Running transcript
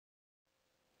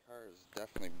car has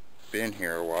definitely been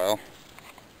here a while.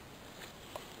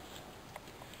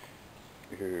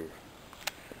 Ooh.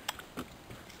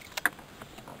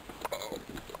 Oh.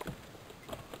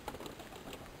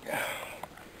 Yeah.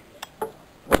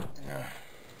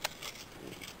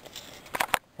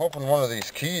 Hoping one of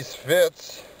these keys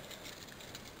fits.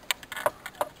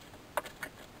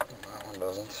 That one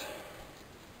doesn't.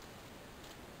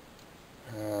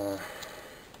 That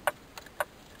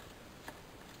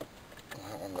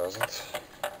one doesn't.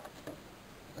 I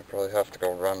probably have to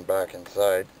go run back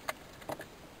inside.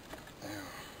 Yeah.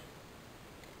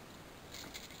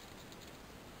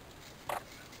 I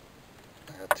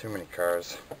got too many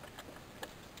cars.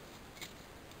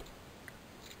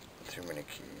 Too many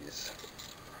keys.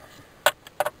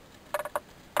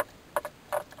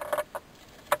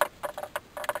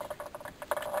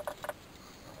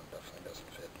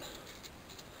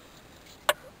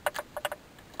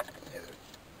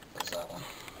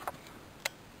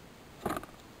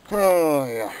 Oh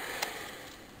yeah.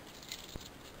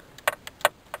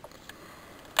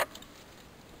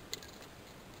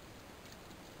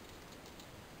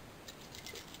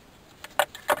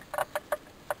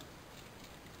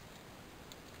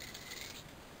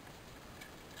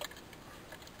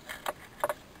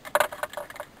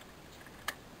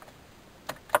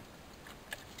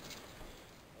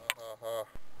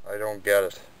 I don't get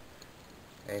it.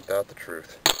 Ain't that the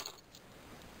truth?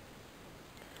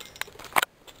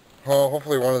 Well,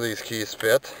 hopefully one of these keys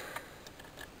fit.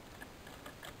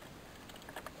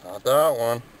 Not that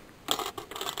one.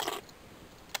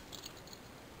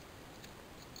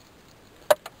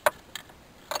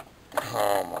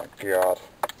 Oh my god.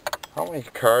 How many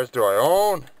cars do I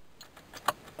own?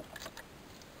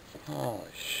 Holy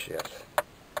shit.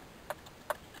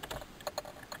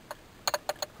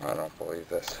 I don't believe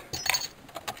this.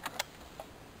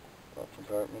 Glove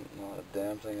compartment, not a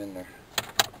damn thing in there.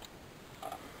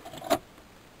 Not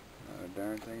a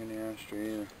darn thing in the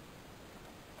ashtray either.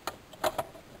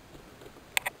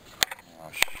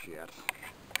 Oh shit.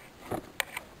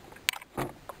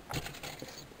 This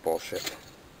is bullshit.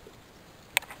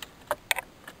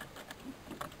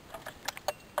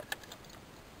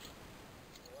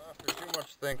 Well, after too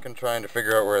much thinking trying to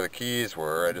figure out where the keys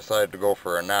were, I decided to go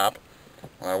for a nap.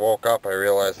 When I woke up, I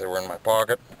realized they were in my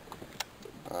pocket.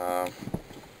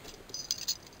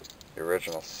 The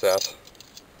original set.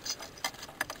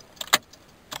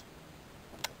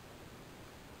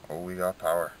 Oh, we got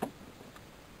power.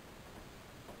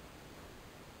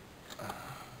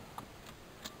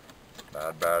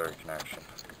 Bad battery connection.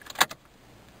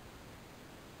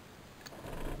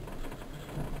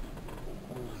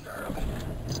 Ooh, gnarly.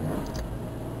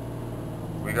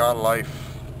 We got life.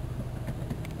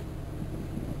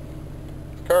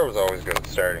 The car was always good at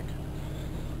starting.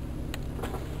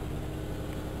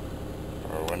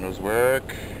 Our windows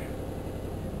work.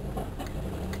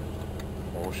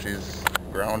 Oh, she's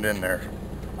ground in there.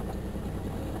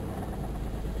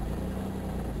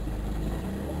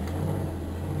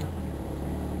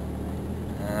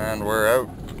 And we're out.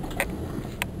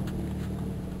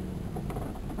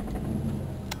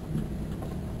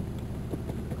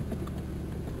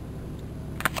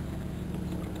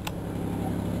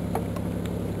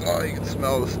 Oh, you can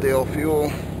smell the stale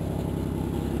fuel.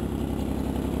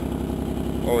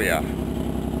 Oh yeah.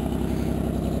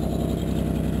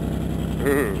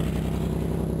 Ooh.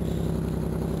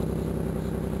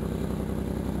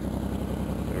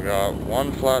 We got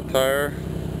one flat tire.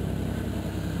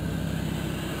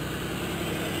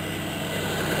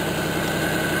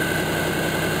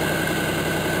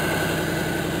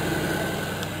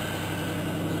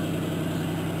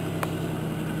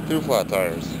 Two flat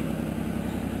tires.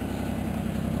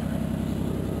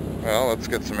 Well, let's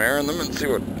get some air in them and see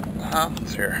what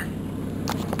happens here.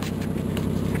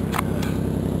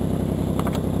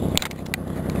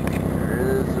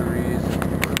 There is a reason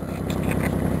for that.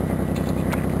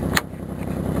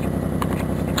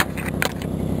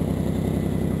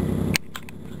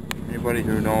 Anybody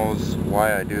who knows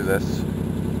why I do this,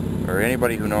 or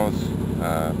anybody who knows,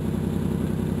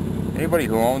 anybody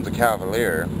who owns a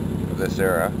Cavalier of this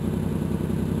era,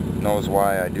 knows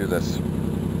why I do this.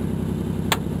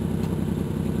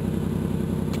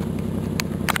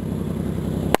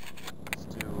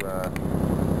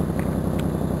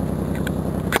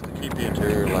 Keep the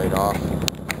interior light off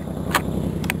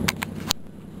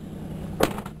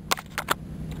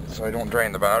so I don't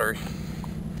drain the battery.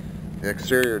 The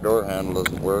exterior door handle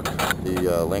doesn't work.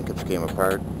 The linkage came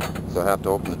apart, so I have to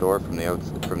open the door from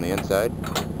the inside.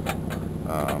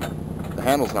 The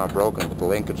handle's not broken, but the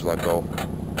linkage let go.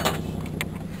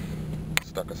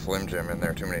 Stuck a Slim Jim in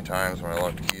there too many times when I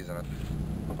left the keys in it.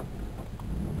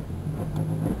 Oh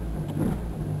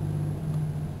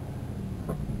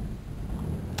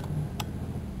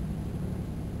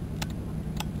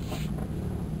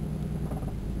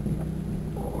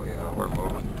yeah, we're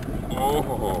moving.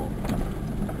 Oh.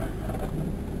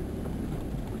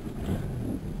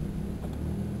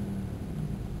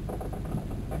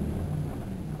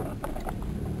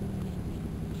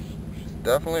 She's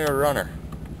definitely a runner.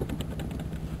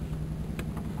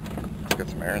 Let's get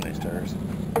some air in these tires.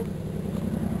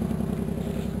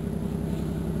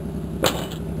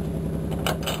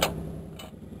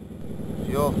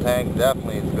 Fuel tank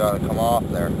definitely has got to come off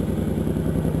there.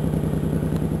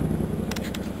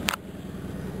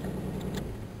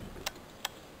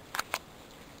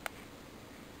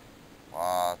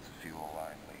 Lots of fuel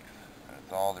line leaks. And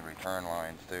it's all the return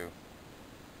lines too.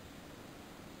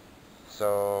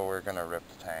 So we're going to rip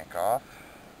the tank off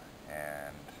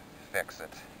and fix it.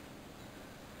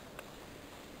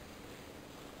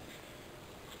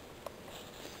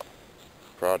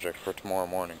 Project for tomorrow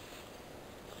morning.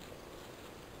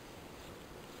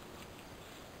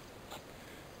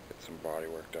 Get some body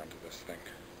work done to this thing.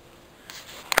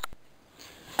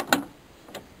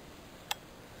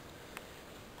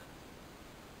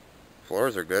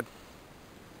 Floors are good.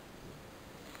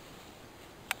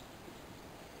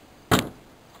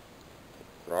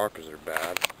 Rockers are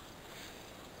bad.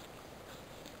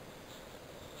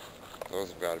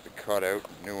 Those have got to be cut out,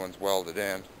 new ones welded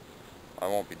in. I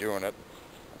won't be doing it.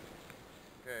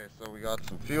 Okay, so we got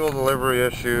some fuel delivery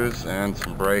issues and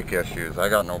some brake issues. I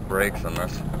got no brakes in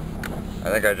this. I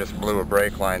think I just blew a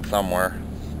brake line somewhere.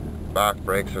 Back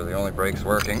brakes are the only brakes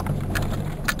working. A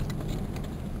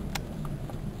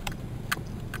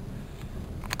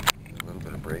little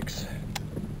bit of brakes.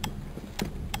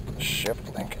 The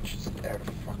shift linkage is out of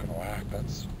fucking whack.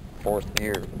 That's fourth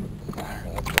gear. That's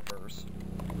reverse.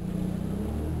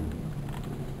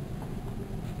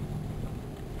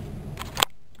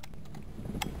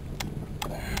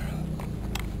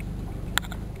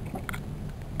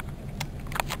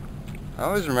 I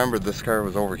always remembered this car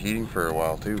was overheating for a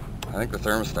while too. I think the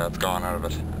thermostat's gone out of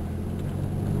it.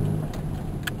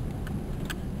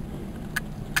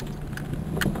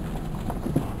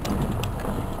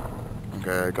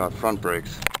 Okay, I got front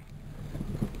brakes,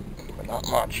 but not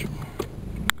much.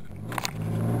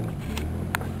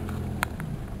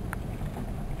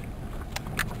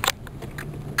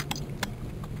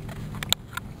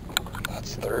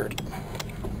 That's third.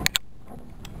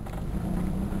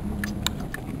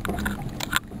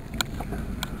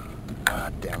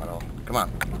 God damn it all. Come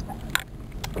on.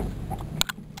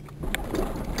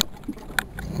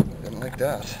 Didn't like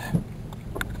that.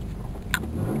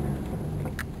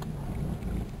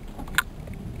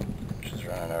 She's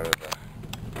running out of the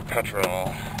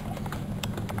petrol.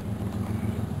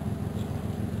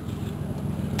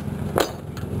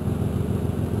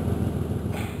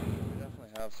 Definitely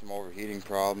have some overheating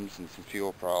problems and some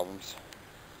fuel problems.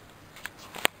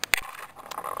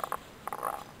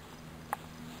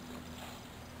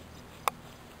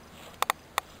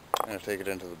 I'm going to take it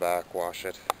into the back, wash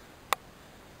it.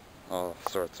 All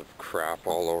sorts of crap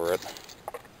all over it.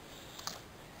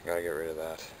 Gotta get rid of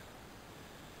that.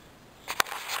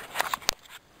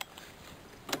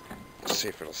 Let's see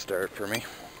if it'll start for me.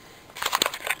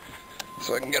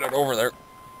 So I can get it over there.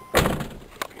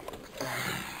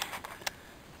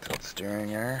 Tilt steering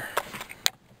there.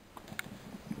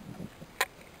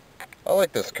 I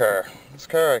like this car. This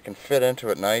car I can fit into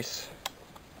it nice.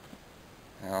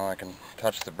 You know, I can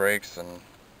touch the brakes and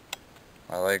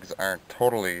my legs aren't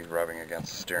totally rubbing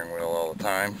against the steering wheel all the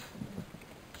time.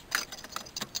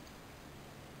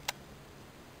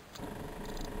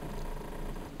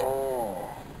 Oh.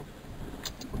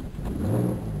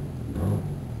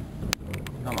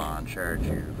 Come on, charge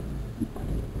you.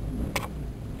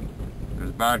 There's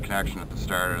a bad connection at the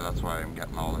starter, that's why I'm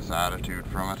getting all this attitude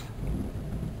from it.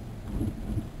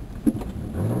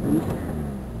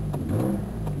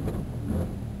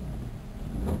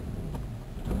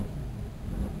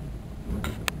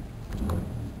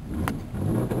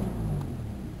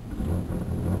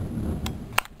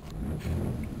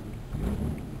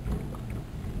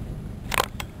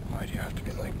 Why do you have to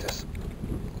be like this?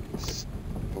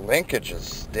 The linkage is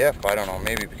stiff. I don't know,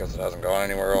 maybe because it hasn't gone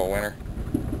anywhere all winter.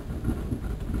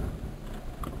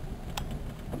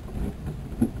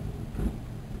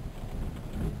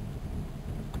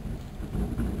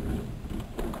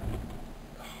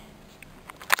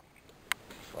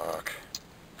 Fuck.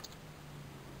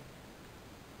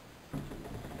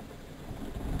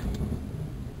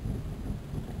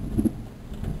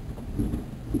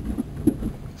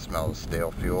 Smell the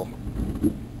stale fuel.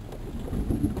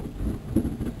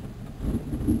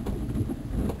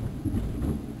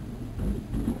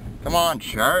 Come on,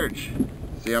 charge.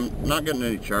 See, I'm not getting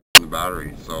any charge in the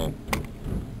battery, so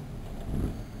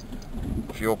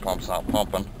fuel pump's not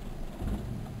pumping.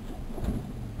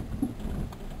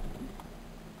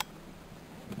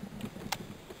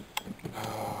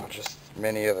 Oh, just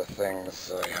many of the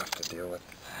things I have to deal with.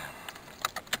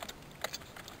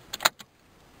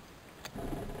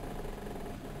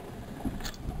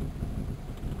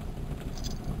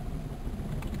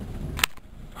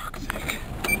 Fuck's sake.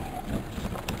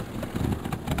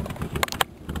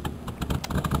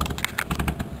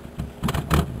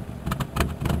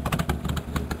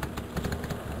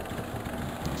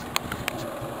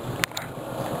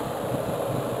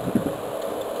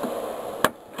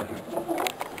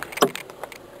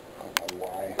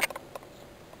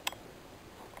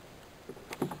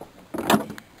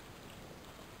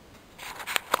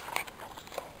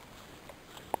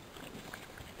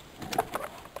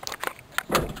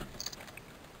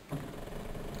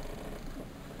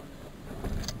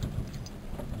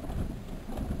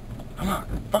 Come on,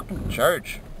 fucking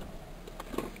charge.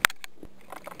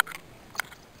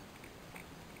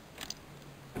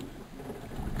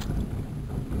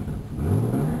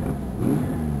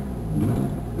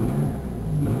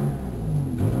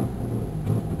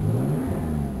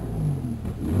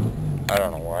 I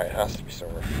don't know why it has to be so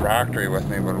refractory with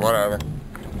me, but whatever.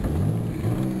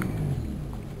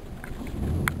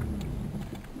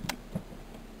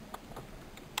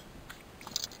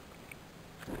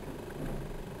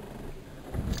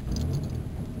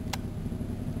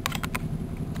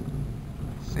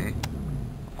 See? The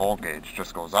volt gauge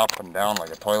just goes up and down like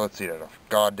a toilet seat at a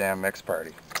goddamn mix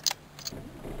party.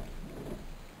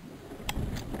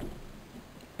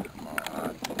 Come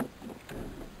on.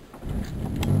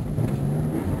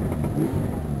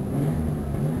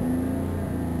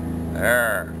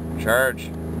 There. Charge.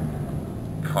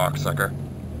 Cocksucker.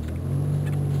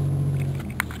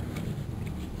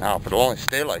 Now, if it'll only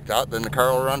stay like that, then the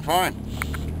car will run fine.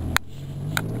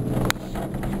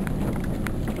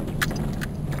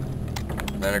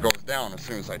 Then it goes down as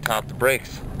soon as I tap the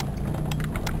brakes.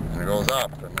 And it goes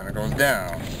up, and then it goes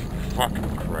down.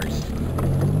 Fucking Christ.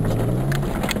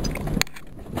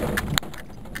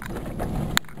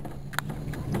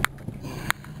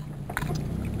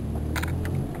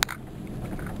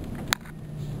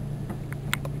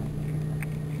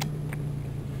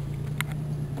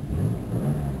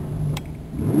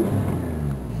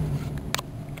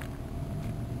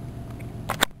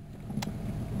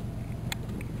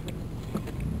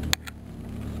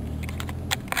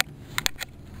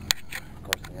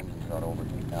 Got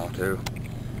overheat now too.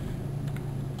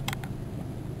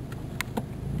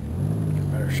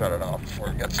 Better shut it off before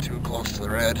it gets too close to the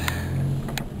red.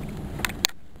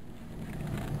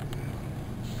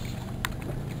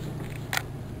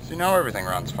 See, now everything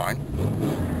runs fine.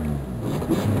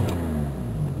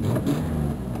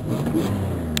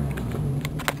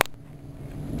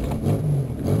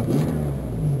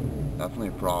 Definitely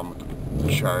a problem with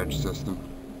the charge system.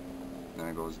 Then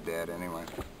it goes dead anyway.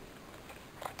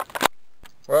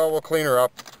 Well, we'll clean her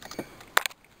up,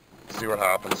 see what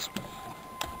happens.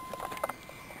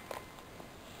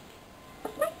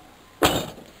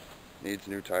 Needs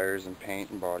new tires and paint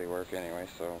and body work anyway,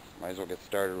 so might as well get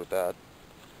started with that.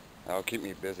 That'll keep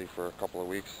me busy for a couple of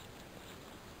weeks.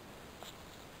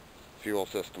 Fuel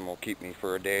system will keep me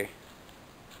for a day.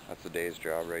 That's a day's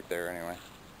job right there anyway.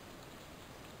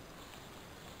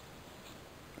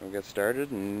 We'll get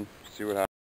started and see what happens.